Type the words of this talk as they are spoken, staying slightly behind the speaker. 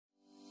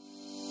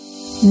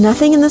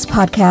Nothing in this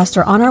podcast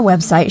or on our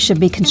website should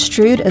be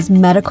construed as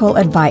medical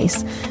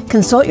advice.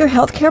 Consult your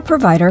healthcare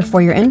provider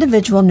for your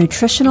individual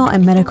nutritional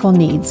and medical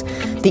needs.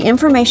 The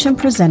information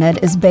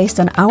presented is based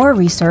on our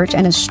research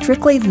and is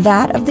strictly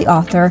that of the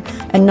author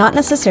and not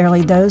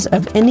necessarily those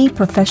of any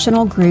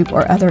professional group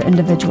or other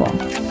individual.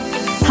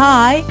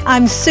 Hi,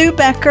 I'm Sue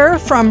Becker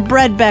from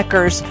Bread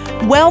Beckers.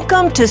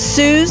 Welcome to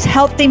Sue's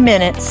Healthy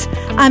Minutes.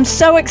 I'm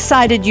so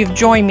excited you've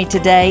joined me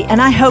today, and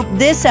I hope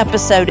this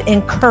episode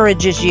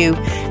encourages you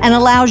and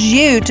allows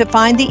you to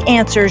find the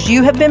answers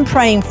you have been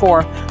praying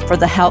for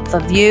the health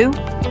of you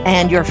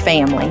and your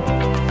family.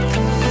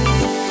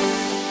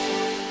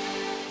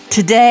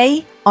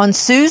 Today on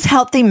Sue's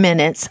Healthy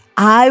Minutes,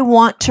 I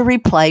want to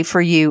replay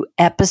for you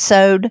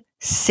episode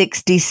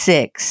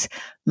 66,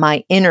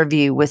 my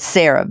interview with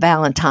Sara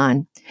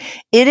Valentine.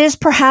 It is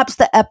perhaps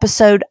the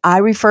episode I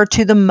refer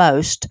to the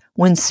most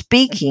when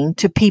speaking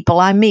to people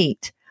I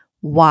meet.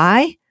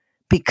 Why?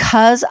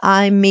 Because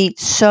I meet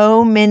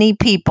so many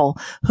people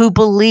who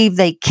believe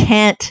they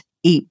can't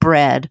eat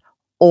bread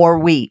or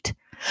wheat,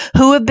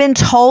 who have been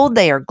told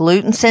they are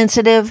gluten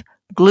sensitive,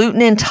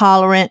 gluten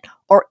intolerant,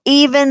 or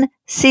even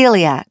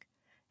celiac.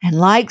 And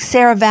like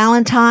Sara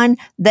Valentine,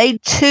 they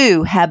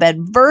too have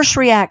adverse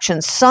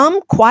reactions, some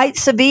quite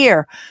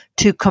severe,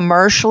 to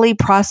commercially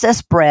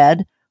processed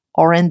bread,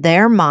 or in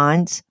their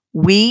minds,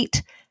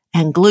 wheat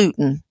and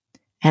gluten.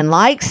 And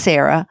like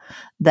Sara,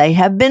 they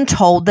have been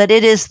told that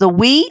it is the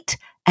wheat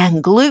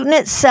and gluten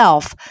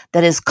itself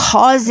that is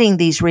causing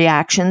these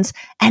reactions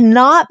and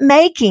not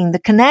making the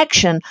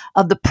connection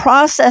of the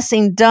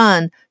processing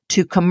done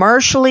to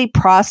commercially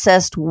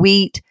processed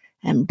wheat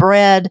and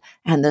bread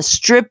and the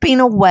stripping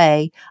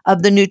away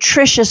of the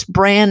nutritious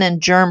bran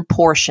and germ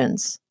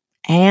portions.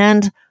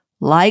 And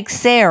like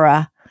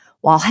Sara,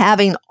 while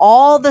having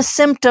all the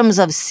symptoms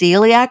of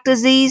celiac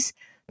disease,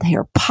 they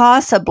are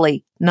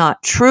possibly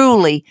not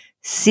truly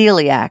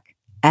celiac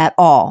at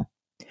all.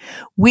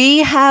 We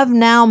have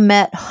now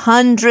met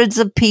hundreds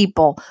of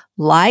people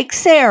like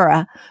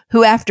Sara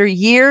who, after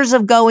years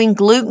of going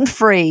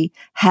gluten-free,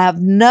 have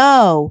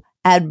no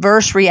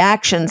adverse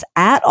reactions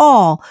at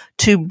all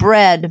to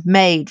bread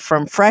made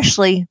from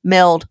freshly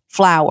milled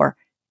flour,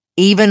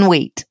 even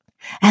wheat.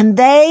 And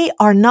they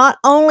are not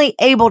only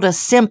able to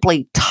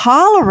simply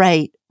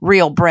tolerate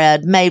real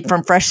bread made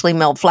from freshly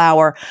milled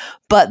flour,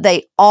 but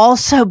they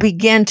also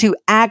begin to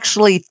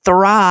actually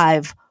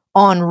thrive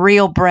on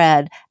real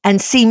bread and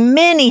see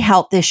many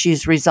health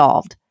issues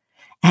resolved.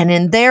 And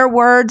in their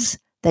words,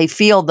 they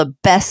feel the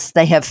best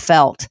they have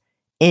felt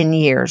in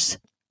years.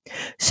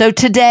 So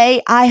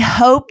today, I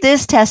hope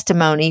this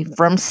testimony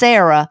from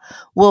Sara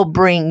will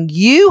bring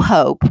you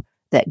hope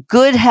that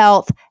good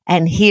health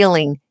and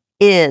healing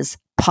is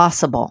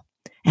possible.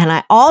 And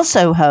I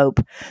also hope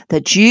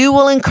that you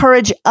will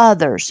encourage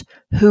others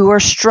who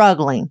are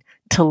struggling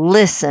to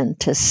listen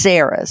to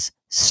Sara's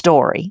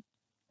story.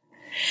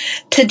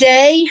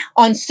 Today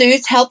on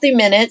Sue's Healthy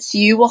Minutes,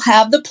 you will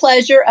have the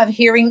pleasure of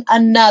hearing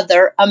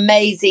another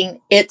amazing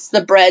It's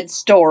the Bread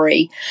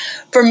story.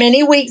 For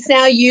many weeks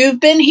now, you've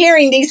been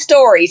hearing these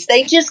stories.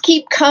 They just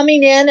keep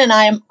coming in, and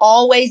I am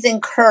always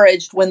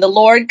encouraged when the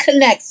Lord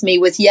connects me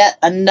with yet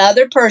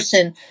another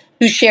person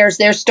who shares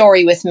their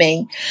story with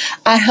me.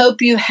 I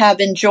hope you have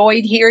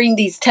enjoyed hearing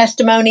these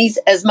testimonies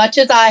as much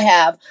as I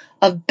have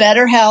of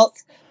better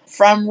health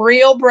from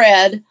real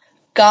bread,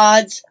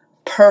 God's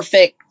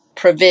perfect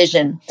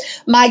provision.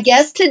 My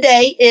guest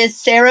today is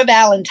Sara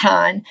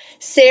Valentine.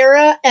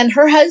 Sara and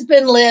her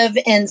husband live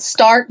in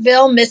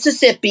Starkville,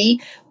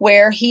 Mississippi,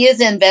 where he is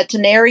in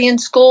veterinarian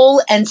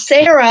school, and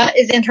Sara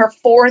is in her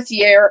 4th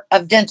year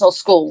of dental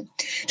school.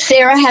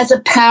 Sara has a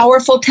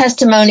powerful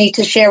testimony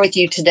to share with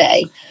you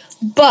today.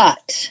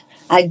 But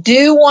I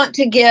do want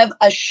to give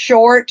a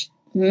short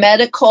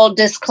medical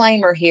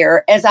disclaimer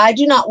here, as I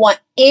do not want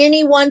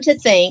anyone to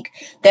think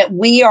that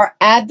we are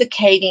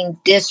advocating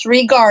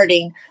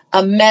disregarding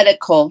a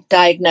medical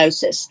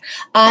diagnosis.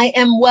 I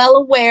am well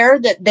aware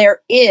that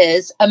there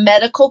is a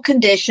medical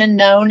condition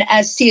known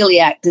as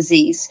celiac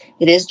disease.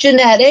 It is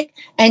genetic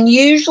and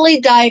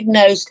usually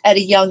diagnosed at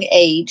a young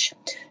age.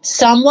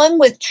 Someone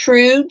with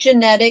true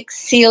genetic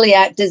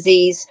celiac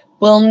disease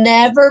will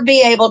never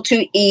be able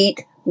to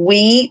eat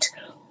wheat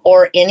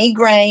or any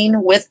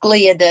grain with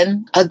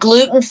gliadin, a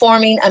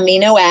gluten-forming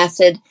amino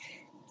acid,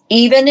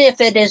 even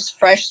if it is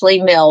freshly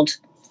milled,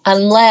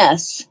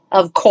 unless,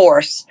 of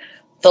course,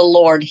 the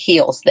Lord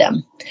heals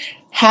them.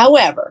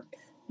 However,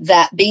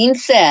 that being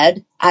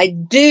said, I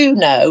do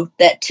know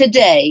that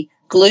today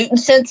gluten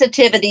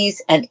sensitivities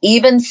and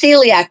even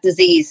celiac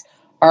disease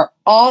are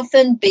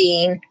often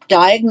being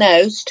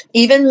diagnosed,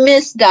 even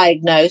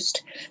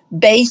misdiagnosed,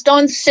 based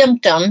on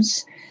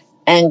symptoms,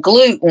 and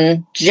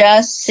gluten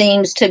just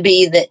seems to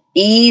be the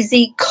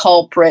easy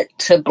culprit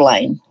to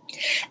blame.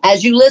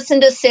 As you listen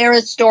to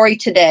Sara's story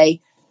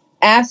today,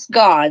 ask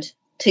God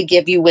to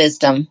give you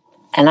wisdom,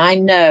 and I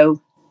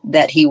know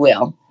that He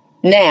will.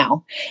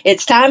 Now,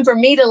 it's time for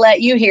me to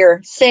let you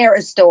hear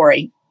Sara's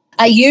story.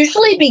 I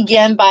usually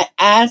begin by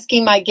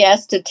asking my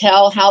guests to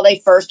tell how they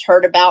first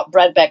heard about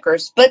Bread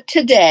Beckers, but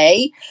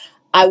today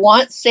I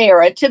want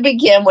Sara to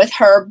begin with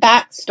her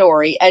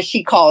backstory, as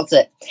she calls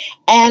it.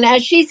 And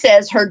as she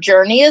says, her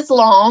journey is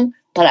long,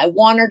 but I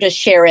want her to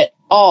share it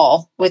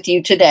all with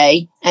you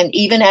today. And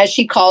even as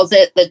she calls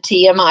it, the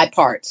TMI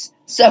parts.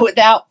 So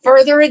without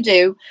further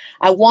ado,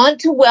 I want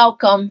to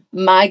welcome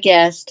my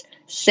guest,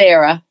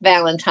 Sara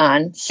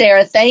Valentine.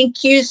 Sara,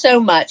 thank you so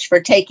much for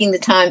taking the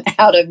time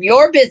out of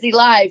your busy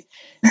life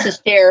to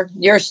share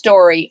your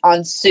story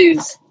on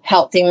Sue's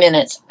Healthy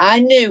Minutes. I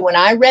knew when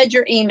I read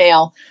your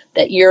email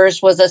that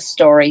yours was a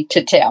story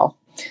to tell.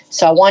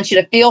 So I want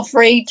you to feel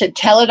free to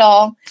tell it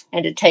all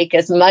and to take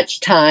as much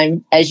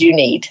time as you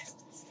need.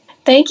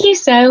 Thank you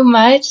so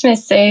much,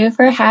 Miss Sue,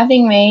 for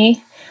having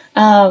me.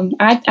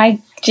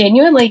 I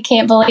genuinely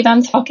can't believe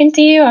I'm talking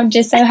to you. I'm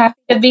just so happy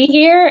to be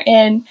here,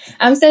 and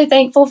I'm so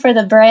thankful for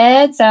the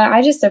bread. So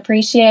I just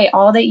appreciate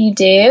all that you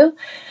do.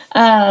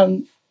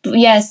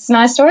 Yes,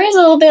 my story is a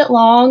little bit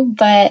long,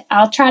 but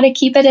I'll try to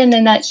keep it in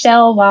a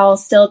nutshell while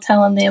still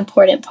telling the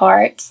important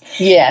parts.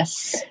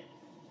 Yes.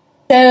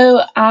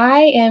 So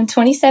I am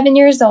 27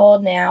 years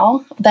old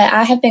now, but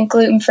I have been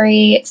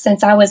gluten-free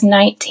since I was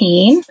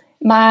 19.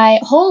 My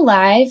whole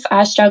life,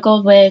 I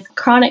struggled with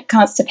chronic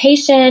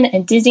constipation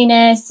and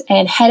dizziness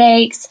and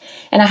headaches,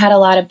 and I had a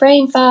lot of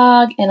brain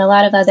fog and a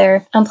lot of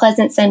other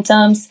unpleasant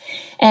symptoms.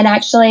 And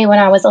actually, when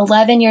I was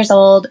 11 years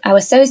old, I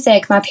was so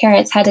sick, my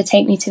parents had to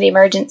take me to the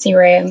emergency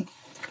room,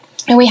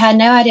 and we had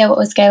no idea what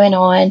was going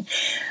on.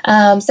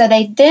 So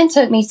they then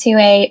took me to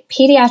a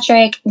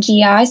pediatric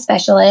GI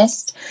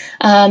specialist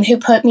who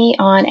put me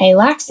on a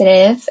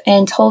laxative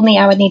and told me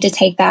I would need to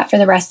take that for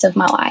the rest of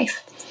my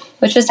life,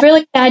 which was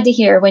really sad to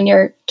hear when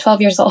you're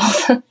 12 years old.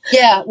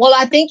 Yeah. Well,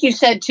 I think you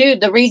said, too,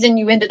 the reason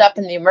you ended up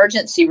in the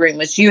emergency room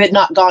was you had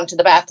not gone to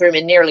the bathroom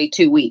in nearly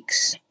 2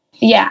 weeks.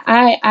 Yeah,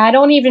 I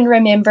don't even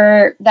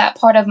remember that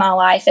part of my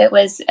life. It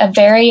was a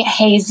very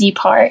hazy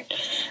part.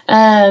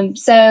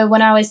 So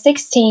when I was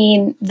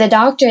 16, the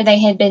doctor they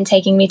had been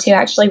taking me to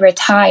actually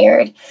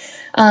retired.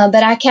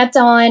 But I kept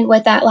on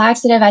with that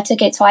laxative. I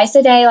took it twice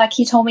a day like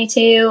he told me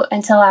to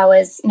until I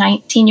was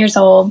 19 years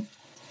old.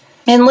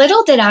 And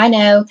little did I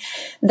know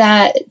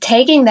that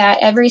taking that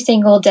every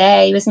single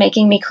day was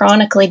making me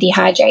chronically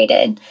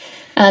dehydrated.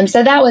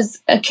 So that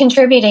was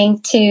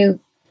contributing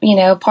to,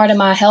 part of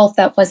my health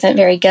that wasn't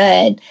very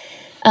good.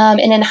 And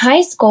in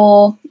high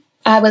school,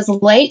 I was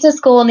late to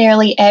school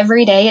nearly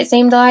every day, it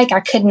seemed like. I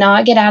could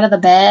not get out of the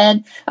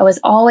bed. I was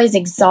always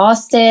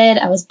exhausted.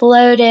 I was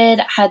bloated.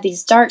 I had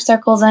these dark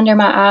circles under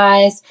my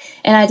eyes,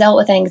 and I dealt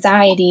with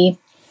anxiety.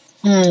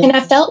 And I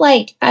felt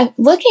like,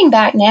 looking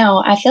back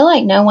now, I feel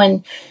like no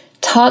one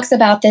talks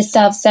about this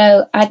stuff.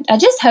 So I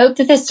just hope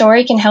that this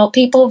story can help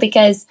people,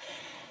 because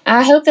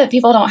I hope that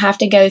people don't have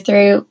to go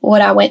through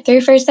what I went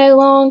through for so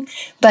long.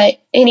 But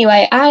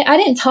anyway, I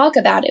didn't talk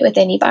about it with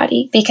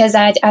anybody because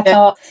I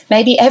thought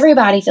maybe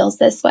everybody feels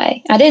this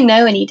way. I didn't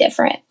know any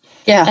different.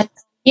 Yeah. And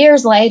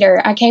years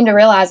later, I came to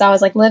realize I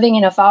was like living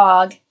in a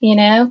fog,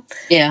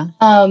 Yeah.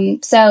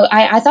 So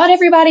I thought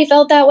everybody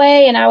felt that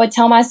way. And I would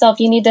tell myself,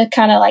 you need to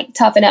kind of like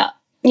toughen up,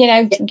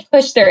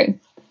 push through.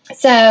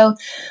 So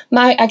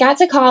I got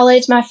to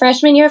college, my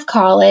freshman year of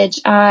college.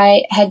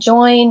 I had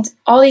joined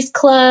all these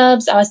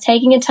clubs. I was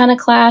taking a ton of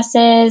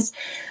classes.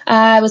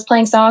 I was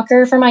playing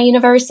soccer for my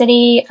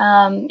university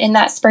in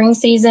that spring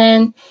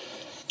season.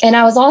 And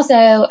I was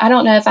also, I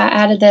don't know if I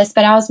added this,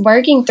 but I was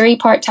working 3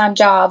 part-time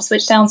jobs,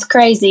 which sounds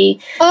crazy.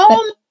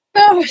 Oh,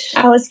 my gosh.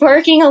 I was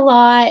working a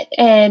lot,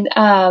 and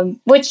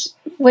which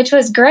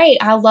was great.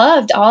 I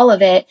loved all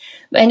of it.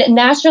 And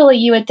naturally,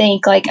 you would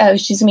think like, oh,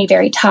 she's going to be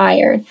very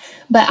tired.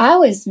 But I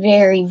was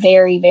very,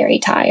 very, very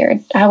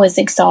tired. I was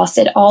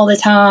exhausted all the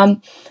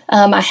time.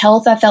 My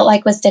health, I felt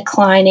like, was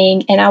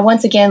declining. And I,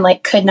 once again,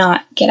 could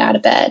not get out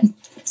of bed.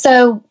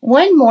 So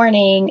one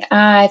morning,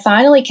 I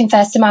finally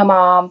confessed to my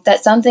mom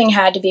that something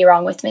had to be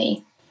wrong with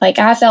me.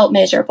 I felt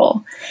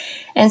miserable.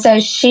 And so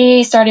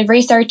she started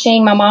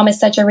researching. My mom is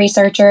such a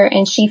researcher,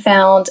 and she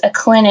found a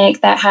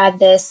clinic that had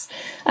this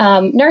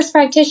nurse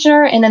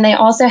practitioner, and then they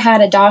also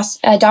had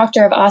a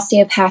doctor of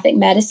osteopathic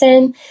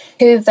medicine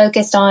who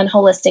focused on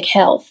holistic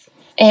health.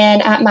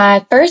 And at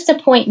my first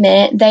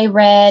appointment, they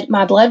read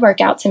my blood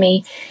work out to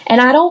me, and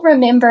I don't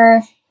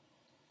remember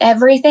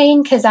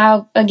everything because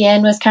I,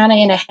 again, was kind of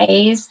in a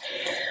haze,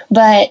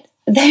 but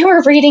they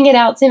were reading it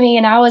out to me,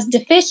 and I was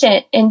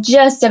deficient in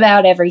just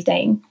about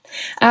everything.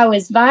 I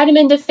was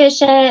vitamin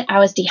deficient. I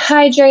was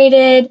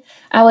dehydrated.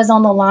 I was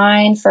on the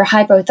line for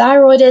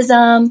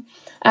hypothyroidism.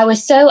 I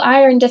was so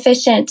iron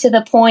deficient to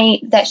the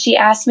point that she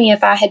asked me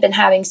if I had been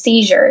having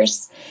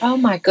seizures. Oh,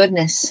 my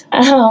goodness.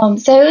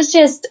 So it was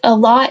just a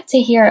lot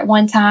to hear at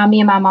one time. Me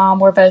and my mom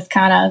were both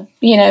kind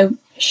of,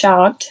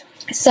 shocked.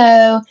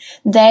 So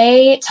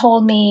they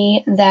told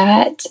me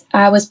that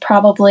I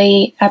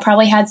probably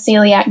had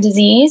celiac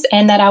disease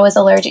and that I was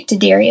allergic to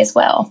dairy as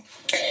well.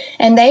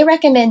 And they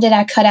recommended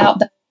I cut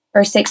out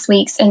for 6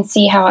 weeks and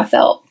see how I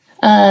felt.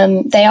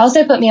 They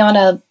also put me on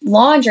a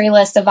laundry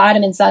list of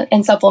vitamins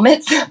and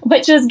supplements,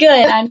 which was good.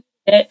 I needed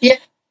it.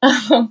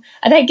 Yeah.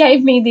 They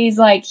gave me these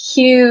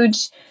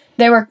huge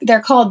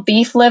they're called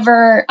beef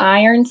liver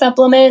iron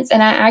supplements,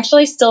 and I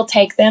actually still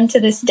take them to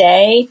this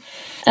day.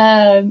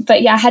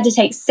 But yeah, I had to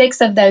take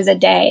 6 of those a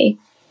day.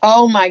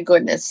 Oh my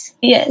goodness.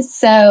 Yes.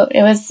 So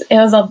it was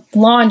a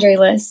laundry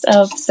list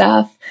of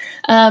stuff.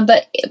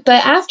 But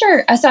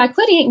after, so I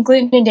quit eating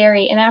gluten and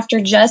dairy, and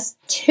after just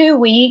 2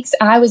 weeks,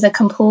 I was a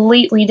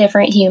completely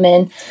different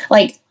human.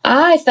 Like,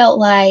 I felt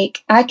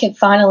like I could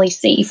finally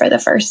see for the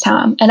first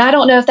time. And I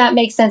don't know if that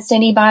makes sense to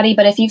anybody,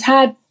 but if you've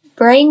had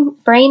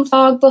brain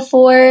fog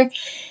before,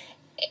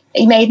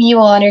 maybe you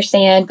will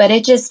understand, but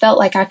it just felt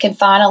like I could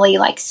finally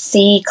like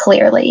see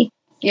clearly.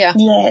 Yeah.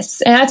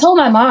 Yes. And I told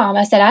my mom,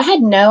 I said, I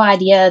had no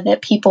idea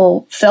that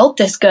people felt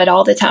this good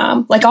all the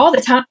time. Like all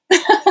the time.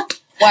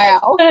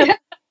 Wow. I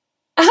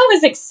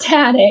was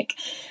ecstatic.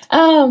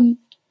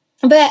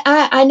 But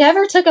I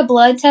never took a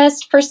blood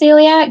test for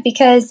celiac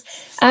because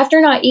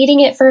after not eating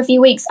it for a few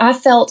weeks, I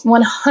felt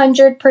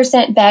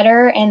 100%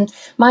 better, and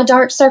my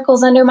dark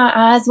circles under my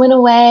eyes went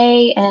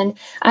away, and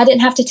I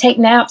didn't have to take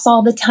naps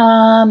all the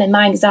time, and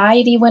my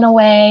anxiety went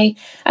away.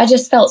 I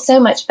just felt so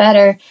much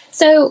better.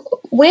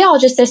 So we all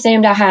just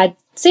assumed I had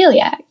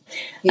celiac.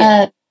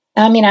 Yeah.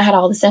 I mean, I had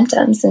all the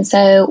symptoms. And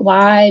so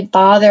why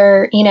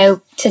bother,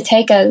 to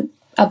take a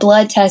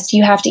blood test?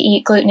 You have to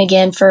eat gluten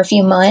again for a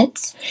few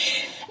months.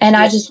 And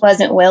I just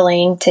wasn't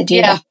willing to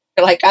do that.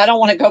 Like, I don't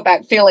want to go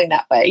back feeling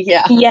that way.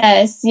 Yeah.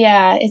 Yes.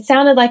 Yeah. It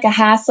sounded like a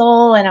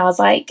hassle. And I was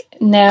like,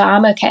 no,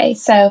 I'm okay.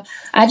 So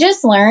I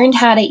just learned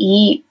how to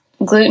eat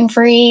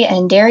gluten-free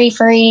and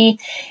dairy-free.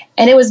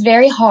 And it was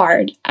very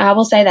hard. I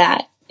will say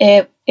that.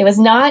 It was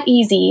not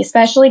easy,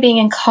 especially being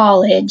in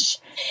college.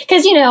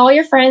 Because, all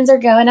your friends are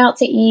going out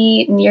to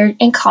eat and you're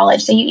in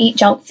college, so you eat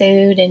junk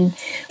food. And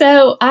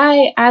so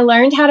I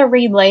learned how to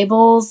read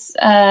labels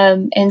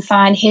and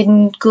find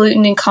hidden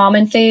gluten in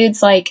common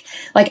foods like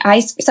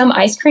some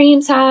ice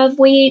creams have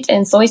wheat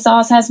and soy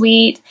sauce has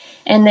wheat.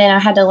 And then I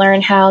had to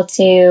learn how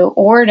to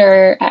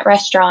order at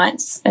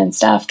restaurants and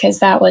stuff because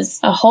it was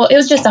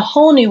just a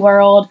whole new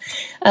world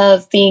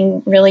of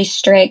being really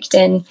strict.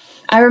 And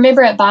I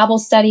remember at Bible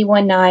study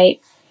one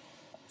night,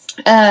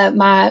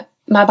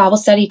 my Bible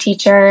study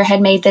teacher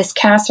had made this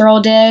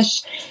casserole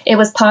dish. It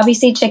was poppy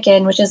seed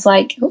chicken, which is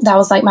that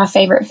was my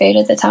favorite food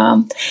at the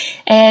time.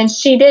 And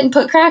she didn't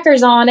put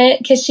crackers on it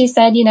because she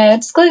said,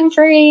 it's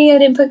gluten-free. I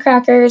didn't put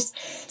crackers.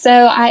 So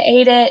I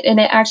ate it,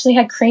 and it actually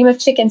had cream of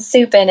chicken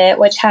soup in it,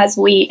 which has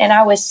wheat. And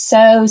I was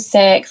so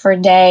sick for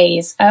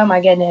days. Oh my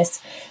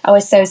goodness. I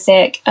was so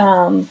sick.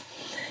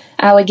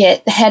 I would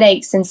get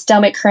headaches and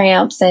stomach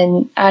cramps,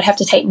 and I'd have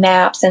to take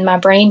naps, and my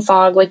brain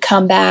fog would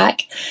come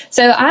back.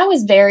 So I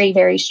was very,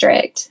 very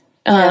strict.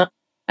 I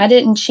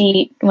didn't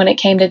cheat when it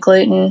came to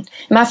gluten.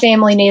 My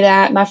family knew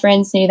that. My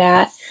friends knew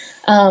that.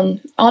 On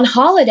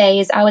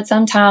holidays, I would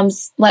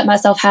sometimes let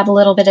myself have a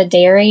little bit of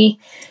dairy,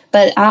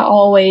 but I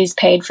always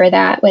paid for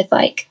that with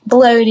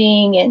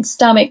bloating and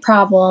stomach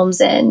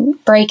problems and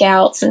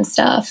breakouts and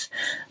stuff.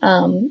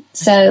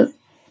 So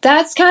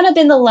that's kind of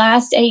been the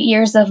last 8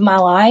 years of my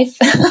life.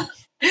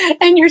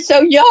 And you're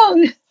so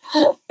young.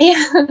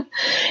 Yeah.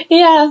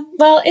 Yeah.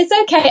 Well, it's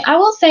okay. I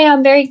will say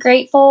I'm very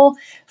grateful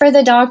for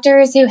the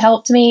doctors who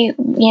helped me,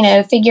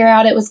 figure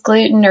out it was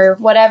gluten or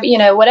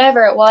whatever,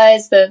 whatever it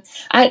was.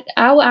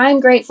 I'm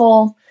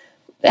grateful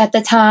at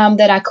the time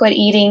that I quit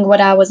eating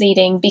what I was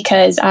eating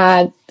because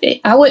I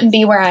wouldn't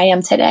be where I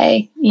am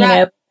today,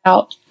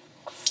 without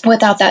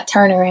that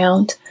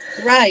turnaround.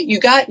 Right. You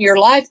got your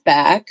life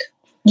back.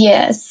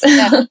 Yes.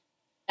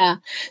 Yeah.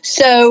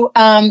 So,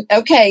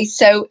 okay.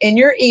 So in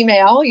your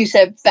email, you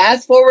said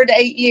fast forward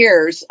 8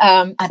 years.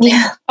 I think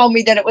you told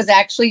me that it was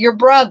actually your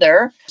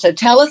brother. So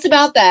tell us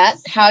about that.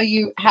 How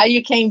you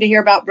came to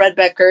hear about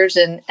Beckers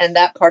and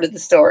that part of the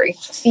story.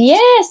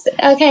 Yes.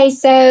 Okay.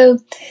 So,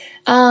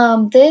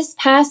 this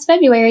past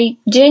February,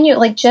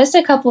 January, just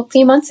a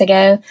few months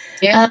ago,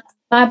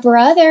 my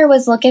brother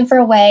was looking for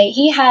a way.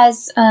 He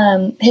has,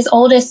 his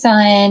oldest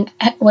son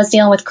was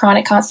dealing with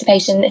chronic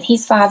constipation, and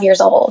he's 5 years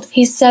old.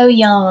 He's so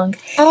young.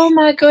 Oh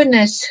my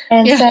goodness.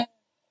 And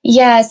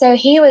so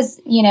he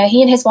was,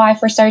 he and his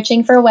wife were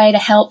searching for a way to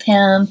help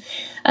him,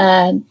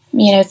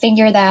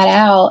 figure that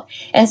out.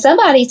 And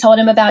somebody told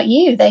him about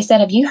you. They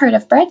said, have you heard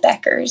of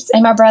Beckers?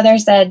 And my brother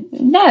said,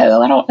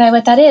 no, I don't know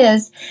what that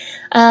is.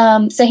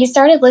 So he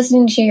started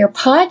listening to your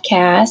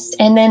podcast,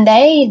 and then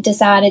they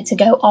decided to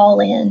go all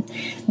in.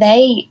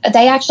 They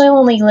actually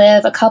only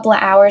live a couple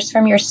of hours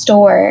from your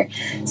store.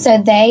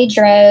 So they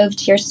drove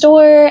to your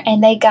store,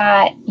 and they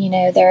got,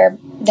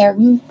 their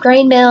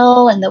grain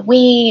mill and the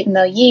wheat and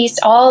the yeast,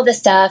 all the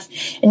stuff.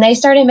 And they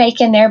started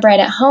making their bread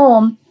at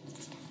home.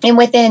 And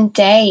within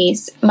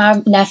days,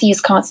 my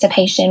nephew's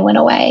constipation went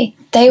away.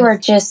 They were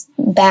just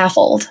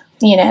baffled,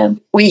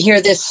 We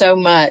hear this so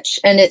much,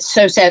 and it's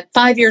so sad.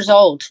 5 years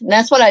old. And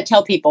that's what I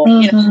tell people.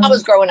 Mm-hmm. When I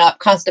was growing up,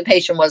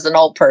 constipation was an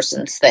old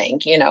person's thing.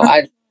 You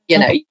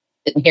didn't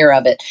hear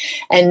of it.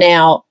 And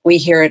now we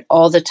hear it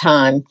all the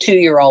time.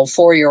 2-year-old,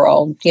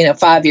 4-year-old,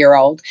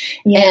 5-year-old.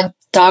 Yeah.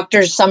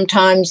 doctors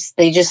sometimes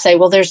they just say,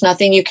 well, there's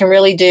nothing you can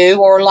really do.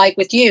 Or like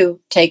with you,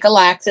 take a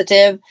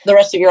laxative the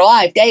rest of your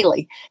life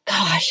daily.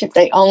 Gosh, if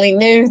they only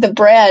knew the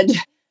bread,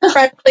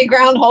 freshly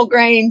ground whole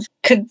grain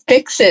could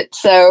fix it.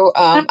 So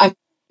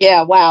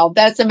yeah, wow,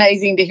 that's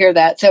amazing to hear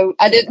that. So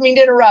I didn't mean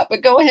to interrupt,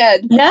 but go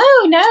ahead. No.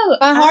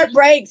 My heart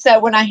breaks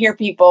when I hear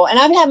people, and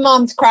I've had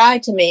moms cry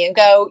to me and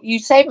go, you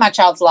saved my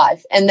child's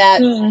life. And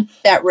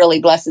that really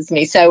blesses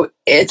me. So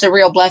it's a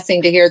real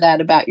blessing to hear that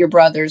about your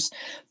brother's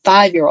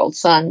 5-year-old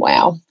son.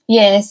 Wow.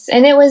 Yes.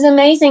 And it was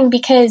amazing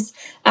because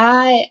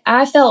I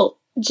felt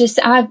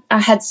I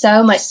had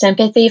so much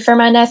sympathy for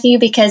my nephew,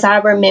 because I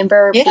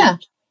remember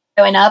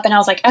growing up and I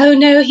was like, oh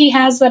no, he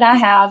has what I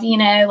have,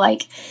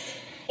 like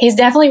he's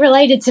definitely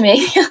related to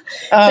me.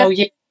 Oh,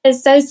 yeah. I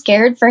was so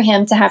scared for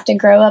him to have to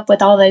grow up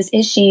with all those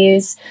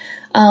issues.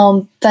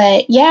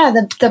 But yeah,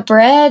 the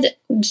bread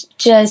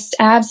just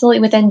absolutely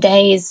within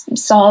days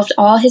solved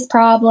all his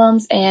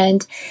problems.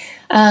 And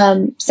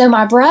so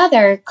my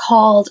brother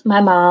called my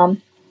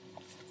mom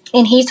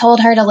and he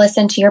told her to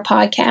listen to your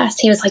podcast.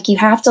 He was like, you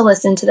have to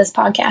listen to this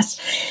podcast.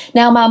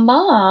 Now, my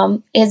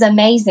mom is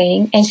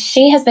amazing, and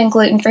she has been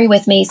gluten-free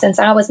with me since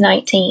I was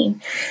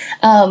 19.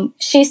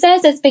 She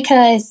says it's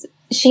because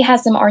she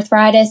has some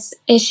arthritis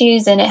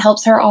issues, and it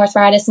helps her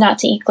arthritis not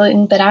to eat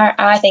gluten. But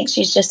I think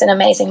she's just an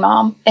amazing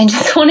mom, and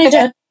just wanted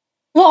to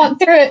walk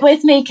through it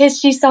with me because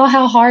she saw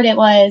how hard it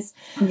was.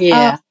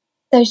 Yeah.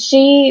 So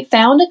she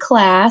found a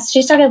class.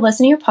 She started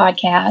listening to your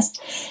podcast,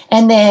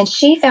 and then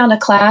she found a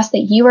class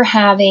that you were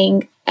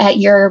having at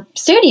your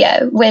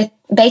studio with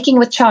baking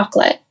with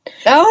chocolate.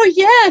 Oh,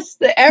 yes.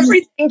 The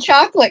everything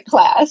chocolate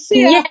class.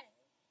 Yeah.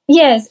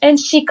 Yes. And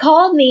she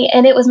called me,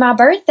 and it was my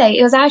birthday.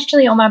 It was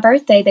actually on my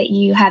birthday that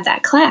you had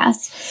that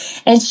class.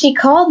 And she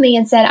called me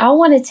and said, I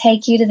want to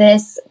take you to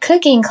this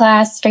cooking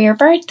class for your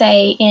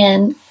birthday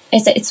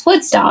it's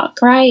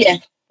Woodstock, right? Yeah.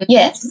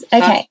 Yes.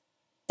 Okay.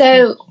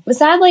 So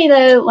sadly,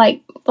 though,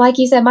 like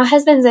you said, my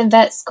husband's in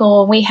vet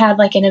school. We had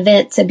an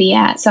event to be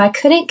at, so I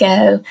couldn't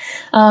go.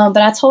 But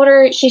I told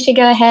her she should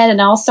go ahead,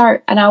 and I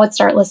would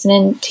start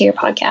listening to your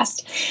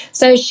podcast.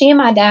 So she and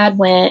my dad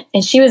went,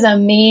 and she was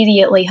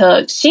immediately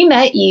hooked. She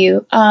met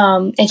you,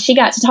 and she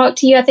got to talk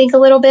to you, I think, a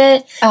little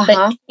bit.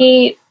 But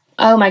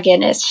oh my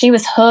goodness, she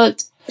was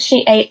hooked.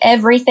 She ate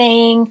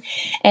everything,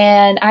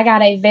 and I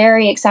got a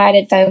very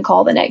excited phone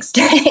call the next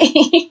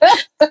day.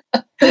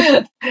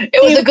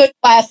 It was a good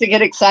class to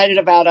get excited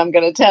about, I'm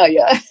going to tell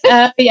you.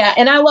 Yeah,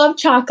 and I love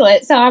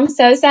chocolate, so I'm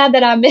so sad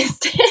that I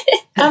missed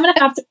it. I'm going to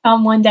have to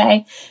come one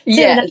day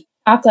to another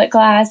chocolate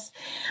class.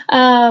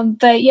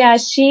 But yeah,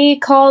 she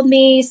called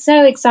me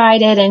so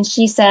excited, and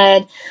she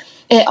said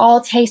it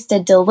all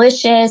tasted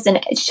delicious,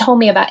 and she told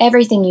me about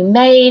everything you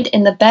made,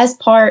 and the best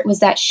part was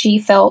that she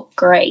felt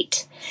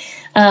great.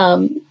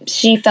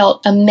 She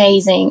felt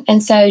amazing.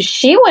 And so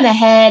she went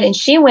ahead and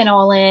she went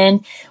all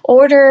in,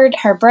 ordered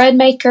her bread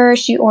maker.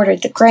 She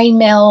ordered the grain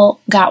mill,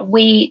 got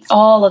wheat,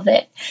 all of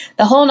it,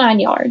 the whole 9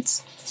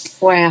 yards.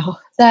 Wow.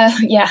 So,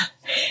 yeah.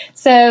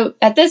 So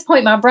at this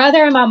point, my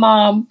brother and my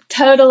mom,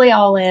 totally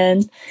all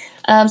in.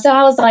 So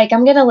I was like,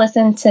 I'm going to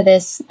listen to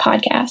this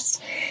podcast.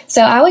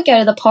 So I would go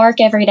to the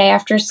park every day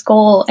after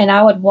school, and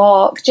I would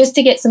walk just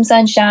to get some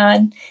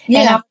sunshine. Yeah.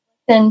 And I would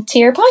listen to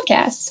your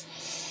podcast.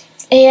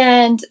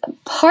 And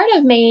part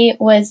of me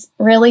was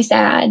really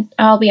sad,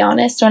 I'll be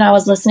honest, when I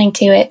was listening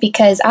to it,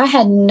 because I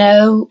had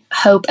no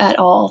hope at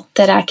all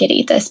that I could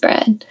eat this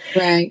bread.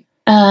 Right.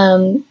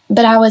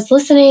 But I was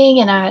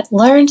listening, and I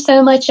learned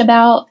so much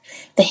about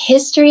the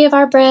history of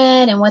our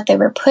bread and what they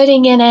were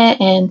putting in it,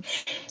 and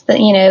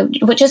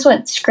just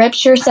what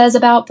scripture says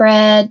about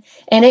bread.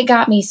 And it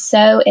got me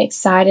so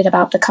excited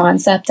about the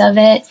concept of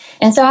it.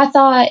 And so I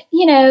thought,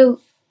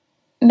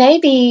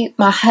 maybe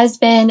my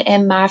husband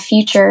and my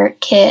future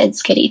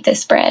kids could eat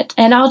this bread,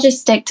 and I'll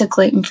just stick to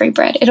gluten-free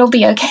bread. It'll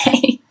be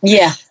okay.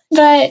 Yeah.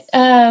 But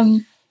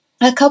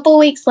a couple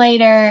weeks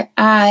later,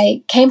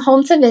 I came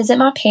home to visit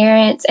my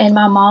parents, and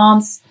my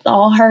mom's,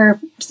 all her,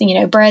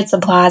 bread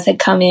supplies had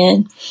come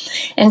in.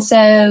 And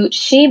so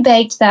she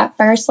baked that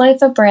first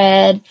loaf of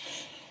bread,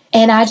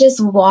 and I just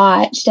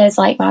watched as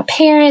my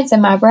parents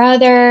and my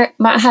brother,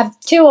 I have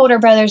 2 older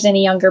brothers and a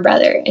younger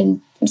brother, and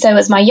so it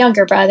was my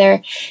younger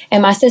brother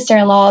and my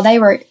sister-in-law. They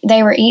were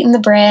eating the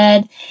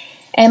bread,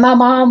 and my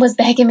mom was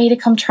begging me to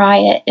come try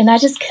it, and I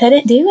just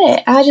couldn't do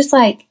it. I just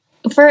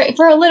for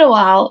a little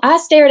while, I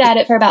stared at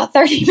it for about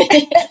 30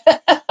 minutes.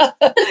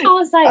 I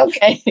was like,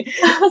 okay.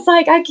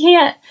 I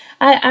can't.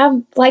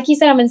 I'm like you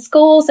said, I'm in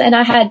schools, and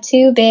I had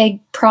 2 big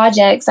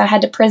projects I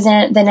had to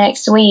present the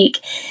next week.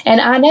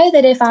 And I know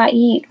that if I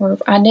eat, or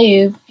I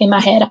knew in my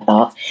head, I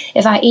thought,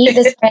 if I eat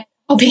this bread,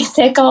 I'll be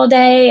sick all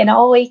day and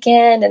all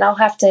weekend, and I'll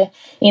have to,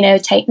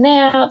 take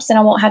naps, and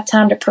I won't have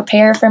time to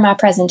prepare for my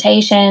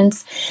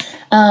presentations.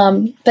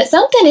 But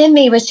something in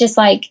me was just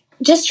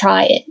just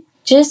try it.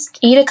 Just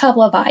eat a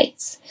couple of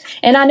bites.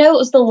 And I know it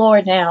was the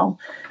Lord now,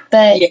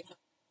 but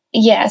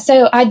yeah,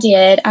 so I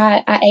did.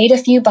 I ate a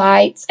few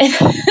bites, and,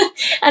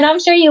 and I'm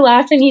sure you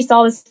laughed when you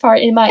saw this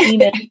part in my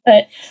email,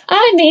 but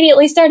I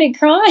immediately started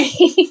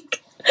crying.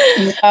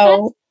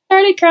 No.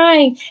 started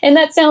crying. And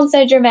that sounds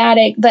so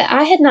dramatic, but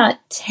I had not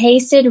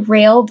tasted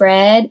real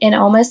bread in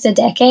almost a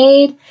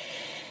decade.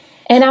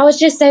 And I was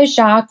just so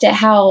shocked at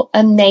how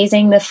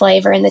amazing the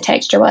flavor and the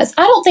texture was.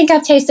 I don't think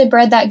I've tasted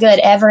bread that good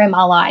ever in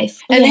my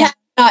life. And have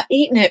not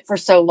eaten it for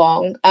so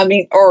long. I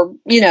mean, or,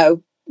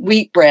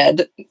 wheat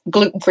bread,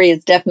 gluten-free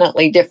is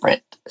definitely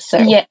different. So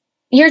yeah,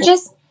 you're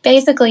just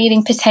basically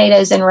eating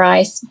potatoes and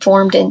rice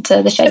formed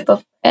into the shape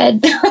of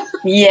bread.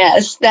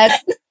 Yes,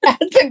 that's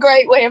a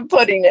great way of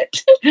putting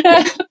it.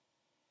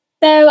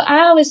 So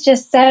I was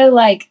just so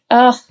like,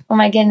 oh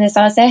my goodness,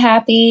 I was so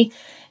happy.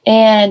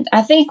 And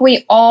I think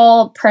we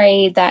all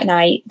prayed that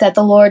night that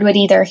the Lord would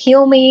either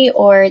heal me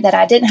or that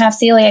I didn't have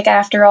celiac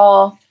after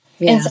all.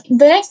 Yeah. And so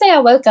the next day I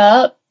woke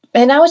up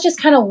and I was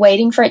just kind of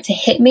waiting for it to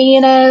hit me,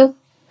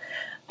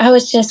 I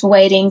was just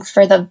waiting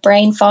for the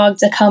brain fog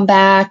to come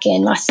back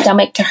and my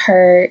stomach to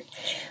hurt.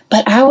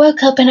 But I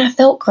woke up and I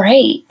felt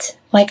great.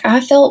 Like I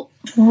felt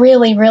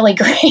really, really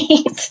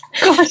great.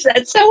 Gosh,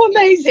 that's so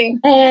amazing.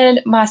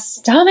 And my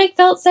stomach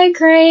felt so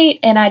great.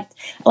 And I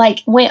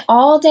went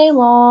all day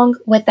long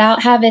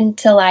without having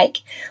to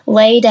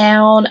lay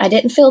down. I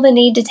didn't feel the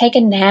need to take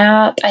a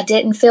nap. I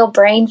didn't feel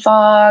brain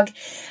fog.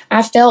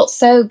 I felt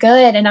so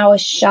good and I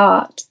was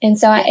shocked. And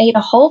so I ate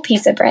a whole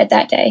piece of bread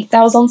that day.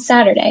 That was on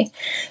Saturday.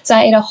 So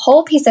I ate a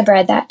whole piece of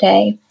bread that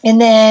day. And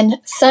then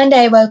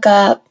Sunday woke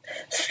up,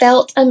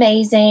 felt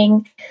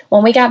amazing.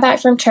 When we got back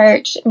from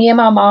church, me and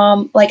my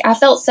mom, I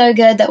felt so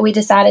good that we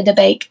decided to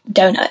bake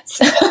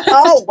donuts.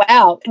 Oh,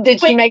 wow. Did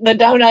she make the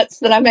donuts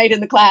that I made in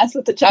the class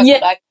with the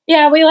chocolate?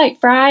 Yeah, we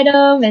fried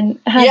them and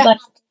had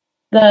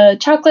the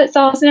chocolate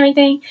sauce and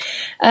everything.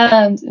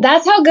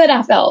 That's how good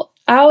I felt.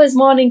 I was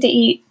wanting to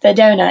eat the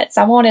donuts.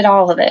 I wanted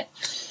all of it.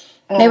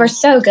 They were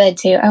so good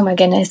too. Oh my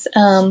goodness.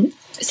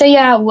 So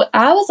yeah,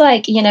 I was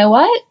like, you know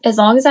what? As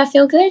long as I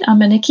feel good, I'm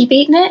going to keep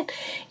eating it.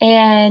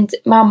 And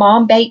my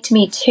mom baked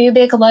me 2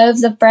 big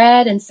loaves of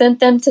bread and sent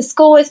them to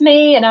school with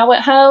me. And I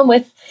went home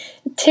with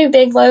 2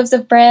 big loaves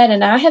of bread.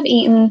 And I have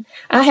eaten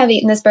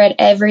this bread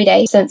every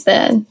day since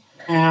then.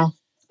 Wow.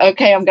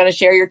 Okay. I'm going to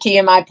share your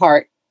TMI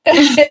part.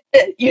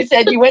 You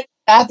said you went to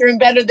the bathroom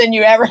better than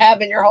you ever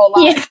have in your whole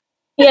life.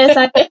 Yeah. Yes,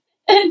 I did.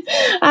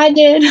 I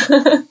did.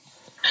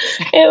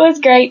 It was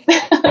great.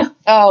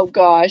 Oh,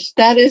 gosh.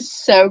 That is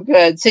so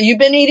good. So you've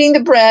been eating the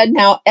bread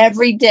now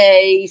every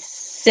day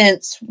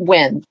since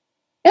when?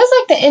 It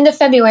was the end of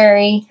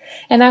February,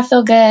 and I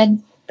feel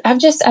good. I've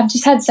just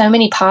had so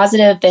many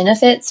positive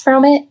benefits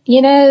from it,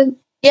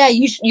 Yeah,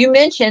 you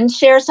mentioned,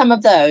 share some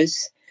of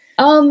those.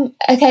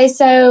 Okay,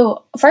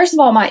 so first of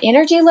all, my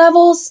energy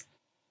levels,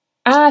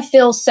 I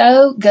feel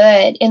so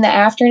good in the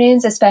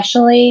afternoons,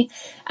 especially.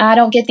 I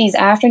don't get these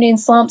afternoon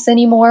slumps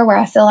anymore where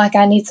I feel like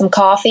I need some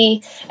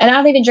coffee. And I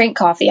don't even drink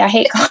coffee. I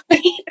hate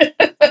coffee.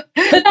 But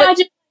I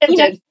just,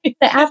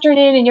 the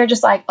afternoon and you're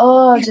just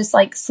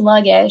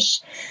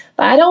sluggish.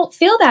 But I don't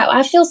feel that.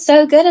 I feel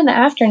so good in the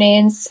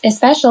afternoons,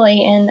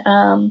 especially. And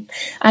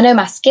I know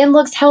my skin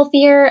looks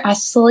healthier. I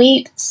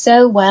sleep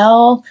so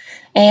well.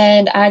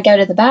 And I go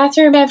to the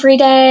bathroom every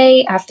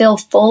day. I feel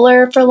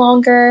fuller for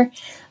longer.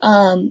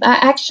 I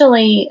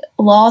actually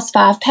lost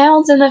 5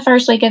 pounds in the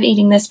first week of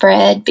eating this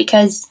bread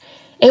because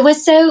it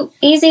was so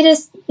easy to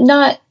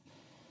not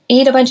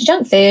eat a bunch of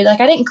junk food. I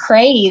didn't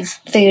crave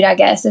food, I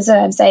guess is what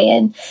I'm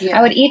saying. Yeah.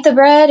 I would eat the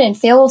bread and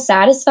feel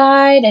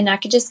satisfied, and I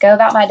could just go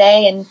about my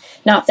day and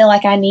not feel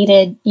like I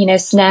needed,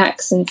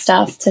 snacks and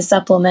stuff to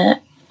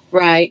supplement.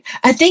 Right.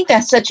 I think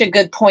that's such a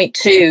good point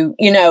too.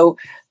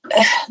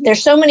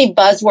 There's so many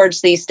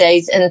buzzwords these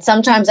days, and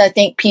sometimes I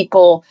think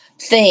people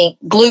think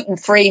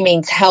gluten-free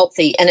means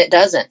healthy, and it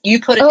doesn't.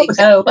 You put it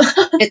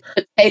it's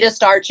potato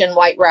starch and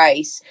white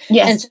rice.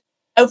 Yes. And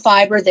no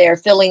fiber there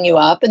filling you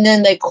up. And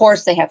then, of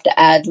course, they have to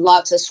add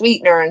lots of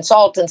sweetener and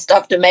salt and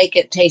stuff to make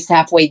it taste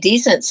halfway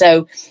decent.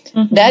 So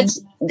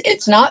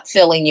it's not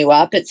filling you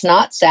up. It's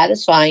not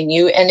satisfying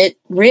you. And it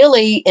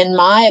really, in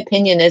my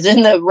opinion, is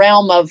in the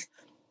realm of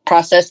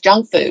processed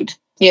junk food,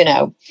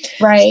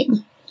 Right.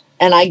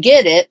 And I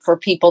get it for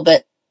people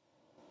that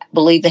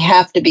believe they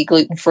have to be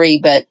gluten-free,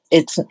 but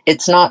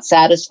it's not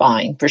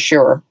satisfying for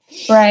sure.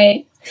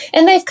 Right.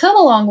 And they've come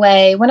a long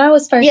way. When I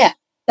was first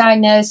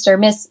diagnosed or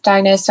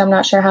misdiagnosed, I'm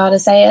not sure how to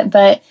say it,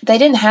 but they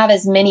didn't have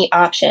as many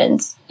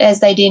options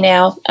as they do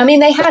now. I mean,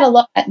 they had a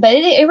lot, but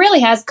it really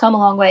has come a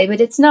long way,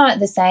 but it's not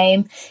the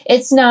same.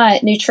 It's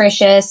not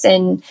nutritious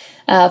and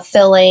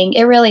filling.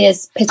 It really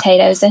is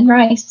potatoes and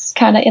rice,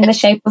 kind of in the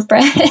shape of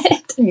bread.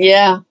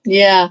 Yeah.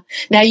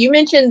 Now, you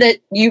mentioned that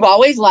you've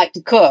always liked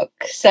to cook,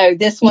 so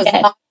this was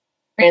not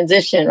a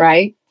transition,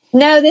 right?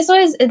 No, this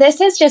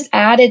has just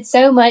added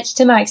so much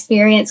to my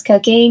experience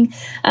cooking.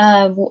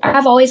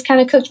 I've always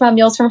kind of cooked my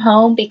meals from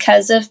home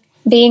because of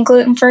being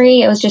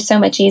gluten-free. It was just so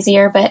much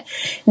easier, but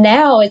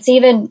now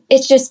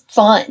it's just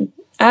fun.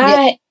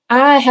 I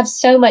have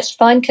so much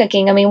fun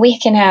cooking. I mean, we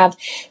can have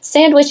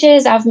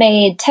sandwiches. I've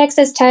made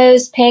Texas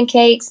toast,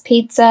 pancakes,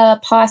 pizza,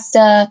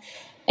 pasta,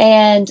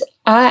 and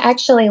I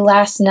actually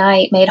last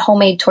night made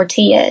homemade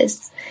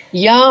tortillas.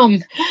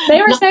 Yum.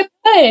 They were so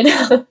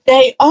good.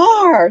 They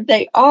are.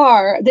 They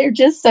are. They're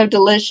just so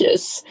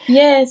delicious.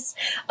 Yes.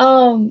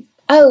 Oh,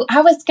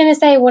 I was going to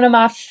say one of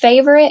my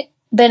favorite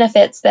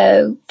benefits,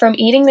 though, from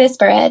eating this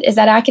bread is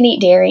that I can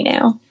eat dairy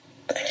now.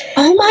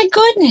 Oh my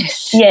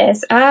goodness.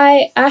 Yes,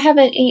 I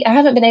haven't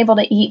been able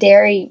to eat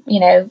dairy,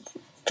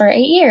 for 8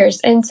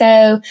 years. And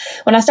so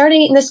when I started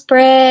eating this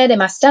bread and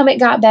my stomach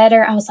got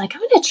better, I was like,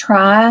 I'm going to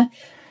try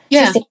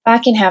to see if I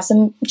can have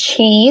some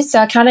cheese. So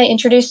I kind of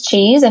introduced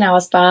cheese and I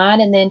was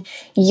fine. And then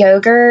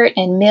yogurt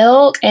and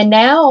milk. And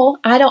now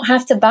I don't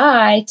have to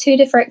buy 2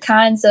 different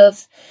kinds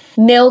of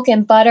milk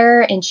and butter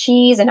and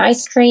cheese and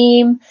ice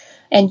cream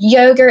and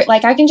yogurt.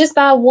 Like I can just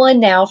buy one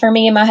now for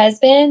me and my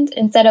husband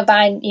instead of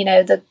buying,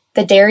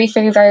 the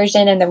dairy-free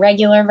version and the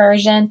regular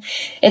version.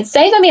 It's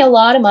saving me a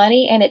lot of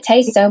money and it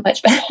tastes so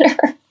much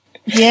better.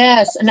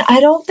 Yes. And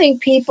I don't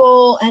think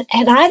people,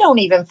 and I don't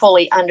even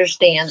fully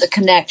understand the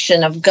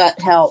connection of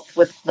gut health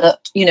with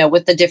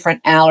with the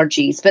different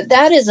allergies, but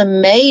that is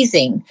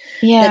amazing.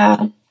 Yeah.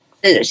 That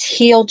it's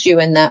healed you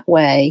in that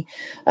way.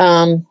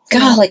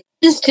 Golly,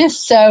 it's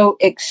just so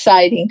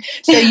exciting.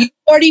 So you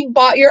already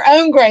bought your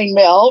own grain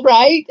mill,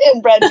 right?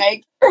 And bread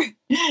maker.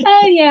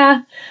 Oh,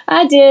 yeah,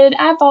 I did.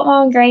 I bought my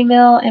own grain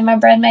mill and my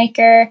bread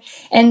maker.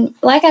 And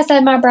like I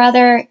said, my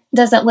brother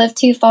doesn't live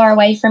too far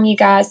away from you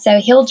guys. So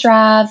he'll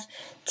drive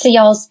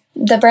to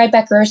the bread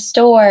Becker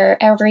store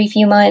every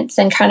few months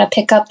and kind of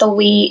pick up the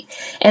wheat.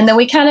 And then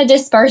we kind of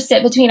disperse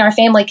it between our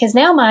family because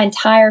now my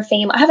entire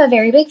family, I have a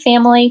very big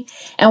family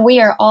and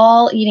we are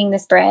all eating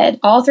this bread.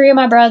 All 3 of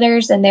my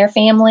brothers and their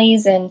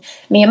families and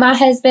me and my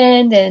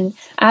husband. And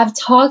I've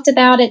talked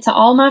about it to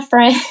all my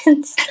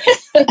friends.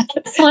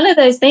 It's one of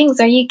those things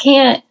where you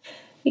can't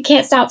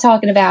stop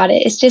talking about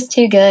it. It's just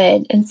too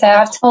good. And so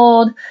I've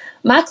told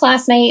my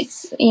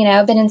classmates,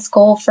 I've been in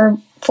school for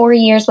 4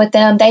 years with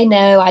them. They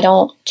know I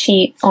don't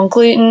cheat on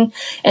gluten.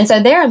 And so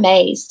they're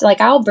amazed.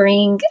 Like I've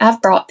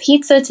brought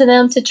pizza to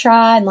them to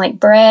try and like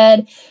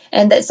bread.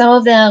 And that some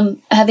of them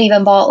have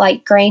even bought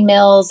like grain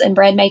mills and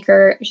bread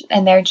makers.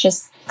 And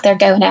they're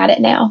going at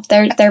it now.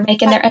 They're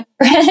making their own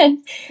bread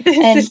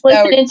and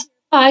listening to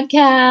the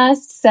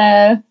podcast.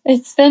 So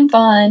it's been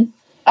fun.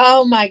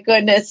 Oh my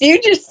goodness.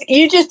 You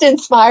just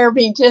inspire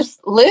me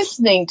just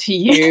listening to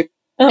you.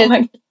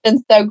 It's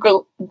been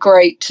so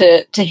great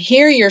to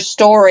hear your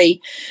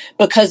story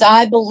because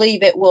I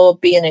believe it will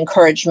be an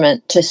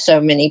encouragement to so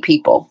many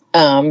people.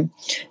 I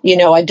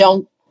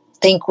don't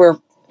think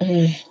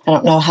I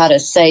don't know how to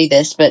say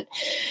this, but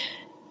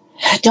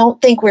I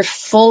don't think we're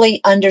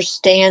fully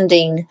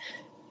understanding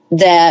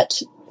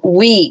that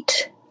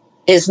wheat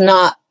is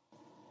not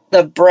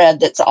the bread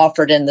that's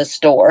offered in the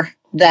store.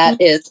 That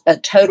is a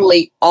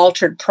totally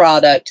altered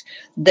product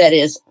that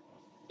is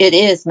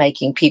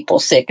making people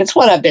sick. It's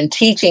what I've been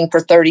teaching for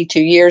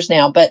 32 years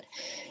now, but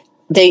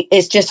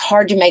it's just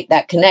hard to make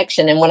that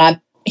connection. And when I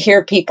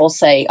hear people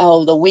say,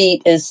 oh, the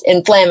wheat is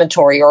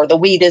inflammatory or the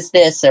wheat is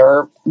this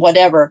or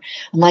whatever,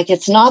 I'm like,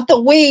 it's not the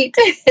wheat.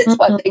 It's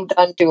what they've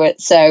done to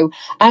it. So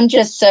I'm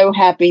just so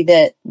happy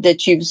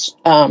that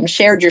you've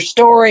shared your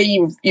story.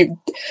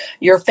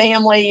 Your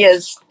family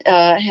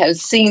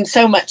has seen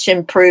so much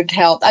improved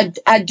health.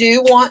 I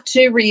do want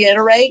to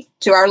reiterate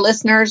to our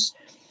listeners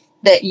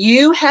that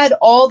you had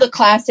all the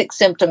classic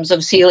symptoms of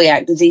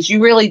celiac disease.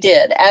 You really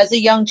did as a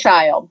young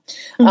child.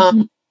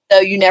 So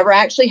you never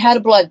actually had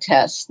a blood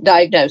test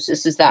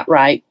diagnosis. Is that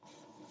right?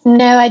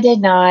 No, I did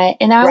not.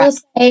 And I will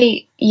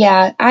say,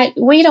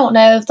 we don't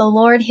know if the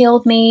Lord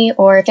healed me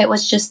or if it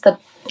was just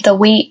the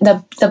wheat,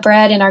 the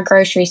bread in our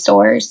grocery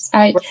stores.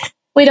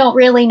 We don't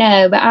really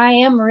know, but I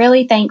am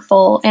really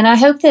thankful. And I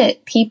hope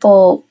that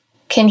people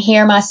can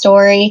hear my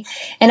story.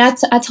 And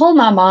I told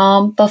my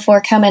mom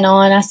before coming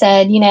on, I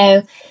said,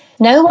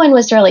 no one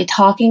was really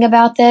talking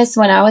about this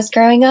when I was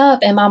growing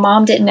up, and my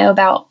mom didn't know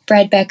about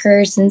bread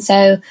Beckers. And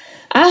so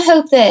I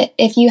hope that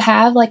if you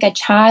have like a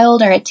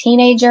child or a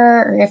teenager,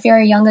 or if you're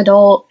a young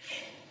adult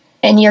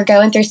and you're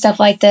going through stuff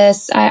like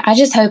this, I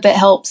just hope it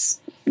helps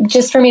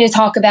just for me to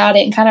talk about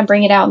it and kind of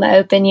bring it out in the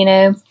open,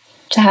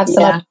 to have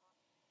some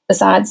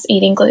besides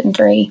eating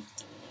gluten-free.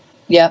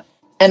 Yep.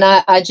 And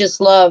I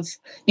just love,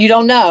 you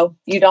don't know,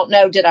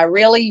 did I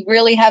really,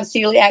 really have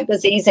celiac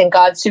disease and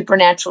God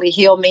supernaturally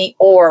healed me?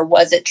 Or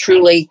was it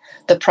truly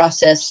the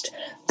processed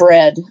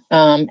bread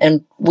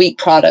and wheat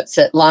products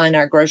that line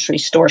our grocery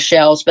store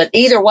shelves? But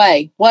either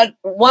way,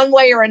 one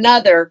way or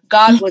another,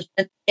 God was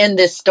in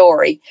this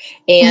story.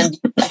 And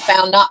I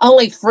found not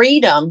only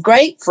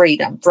great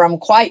freedom from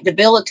quite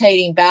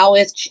debilitating bowel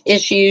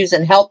issues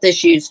and health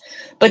issues,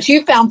 but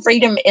you found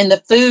freedom in the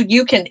food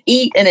you can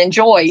eat and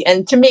enjoy.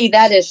 And to me,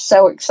 that is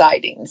so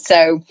exciting.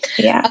 So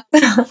yeah.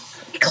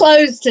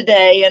 Close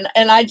today,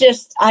 and I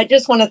just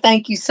want to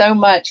thank you so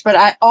much, but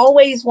I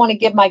always want to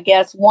give my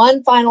guests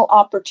one final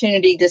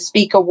opportunity to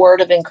speak a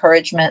word of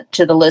encouragement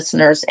to the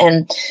listeners.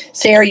 And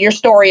Sara, your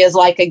story is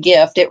like a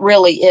gift. It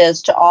really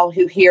is to all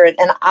who hear it,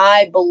 and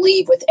I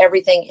believe with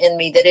everything in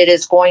me that it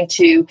is going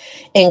to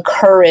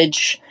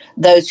encourage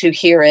those who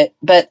hear it.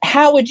 But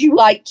how would you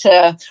like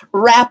to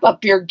wrap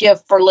up your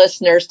gift for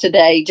listeners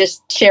today?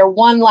 Just share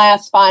one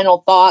last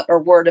final thought or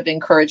word of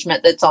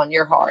encouragement that's on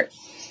your heart.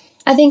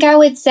 I think I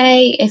would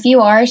say if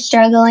you are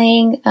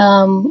struggling,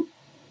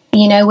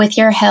 with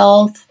your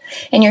health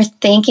and you're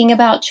thinking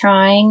about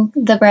trying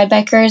the Bread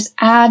Beckers,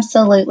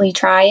 absolutely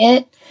try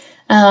it.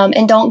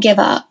 And don't give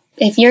up.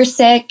 If you're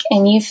sick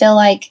and you feel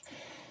like,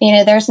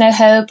 there's no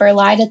hope or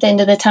light at the end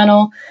of the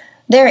tunnel,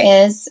 there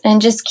is.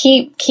 And just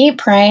keep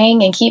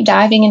praying and keep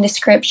diving into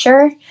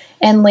Scripture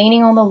and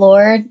leaning on the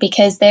Lord,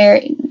 because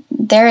there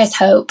is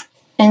hope.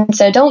 And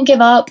so don't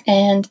give up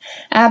and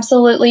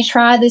absolutely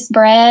try this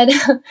bread.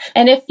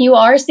 And if you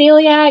are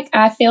celiac,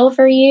 I feel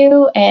for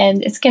you,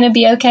 and it's going to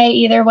be okay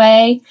either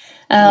way.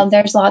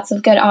 There's lots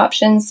of good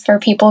options for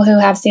people who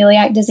have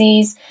celiac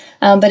disease.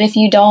 But if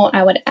you don't,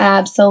 I would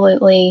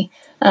absolutely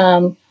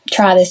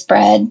try this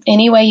bread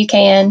any way you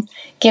can.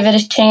 Give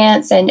it a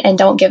chance and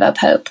don't give up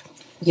hope.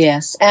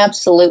 Yes,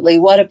 absolutely.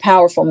 What a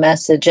powerful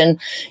message. And,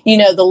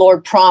 the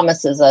Lord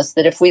promises us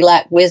that if we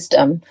lack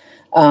wisdom,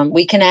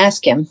 we can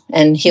ask him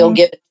and he'll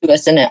give it to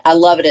us. And I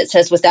love it. It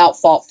says without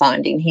fault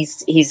finding.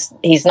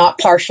 He's not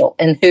partial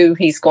in who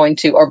he's going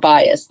to, or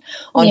biased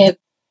on who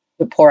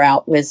to pour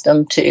out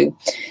wisdom to.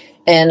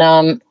 And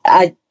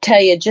I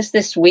tell you, just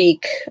this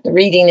week,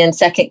 reading in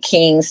 2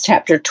 Kings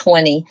chapter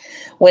 20,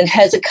 when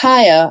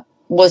Hezekiah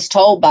was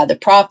told by the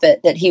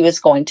prophet that he was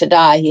going to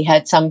die, he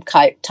had some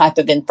type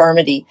of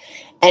infirmity,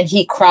 and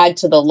he cried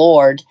to the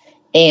Lord,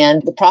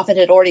 and the prophet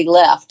had already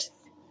left.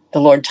 The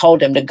Lord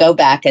told him to go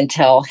back and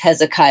tell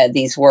Hezekiah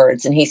these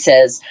words. And he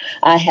says,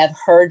 I have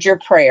heard your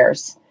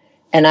prayers,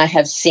 and I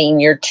have seen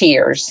your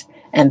tears,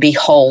 and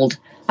behold,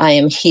 I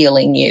am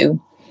healing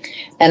you.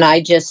 And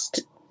I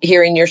just,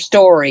 hearing your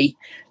story,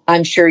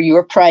 I'm sure you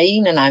were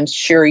praying, and I'm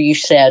sure you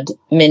shed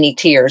many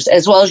tears,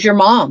 as well as your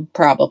mom,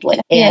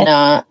 probably.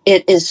 Yeah. And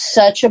it is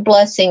such a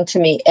blessing to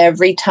me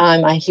every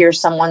time I hear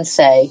someone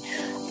say,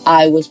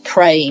 I was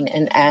praying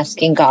and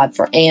asking God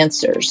for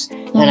answers,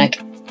 and I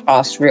came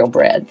across real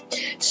bread.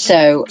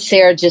 So,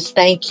 Sara, just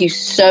thank you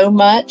so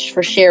much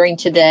for sharing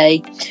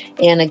today.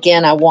 And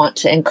again, I want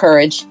to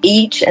encourage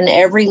each and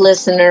every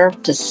listener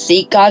to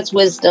seek God's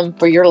wisdom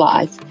for your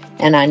life.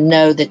 And I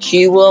know that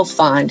you will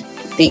find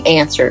the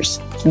answers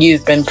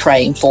you've been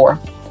praying for.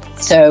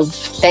 So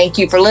thank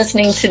you for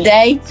listening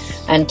today.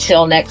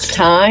 Until next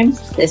time,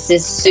 this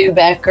is Sue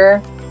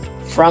Becker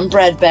from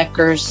Bread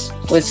Beckers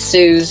with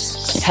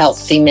Sue's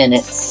Healthy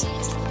Minutes.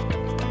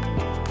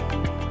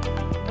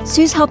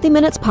 Sue's Healthy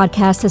Minutes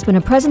podcast has been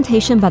a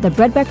presentation by the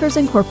Bread Beckers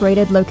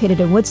Incorporated, located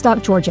in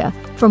Woodstock, Georgia.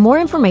 For more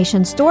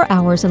information, store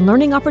hours, and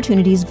learning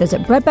opportunities,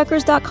 visit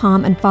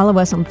breadbeckers.com and follow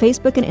us on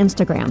Facebook and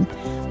Instagram.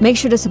 Make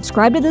sure to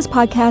subscribe to this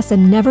podcast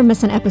and never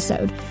miss an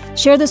episode.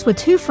 Share this with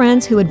 2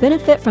 friends who would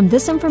benefit from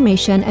this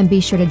information, and be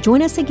sure to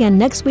join us again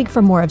next week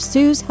for more of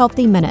Sue's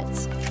Healthy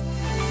Minutes.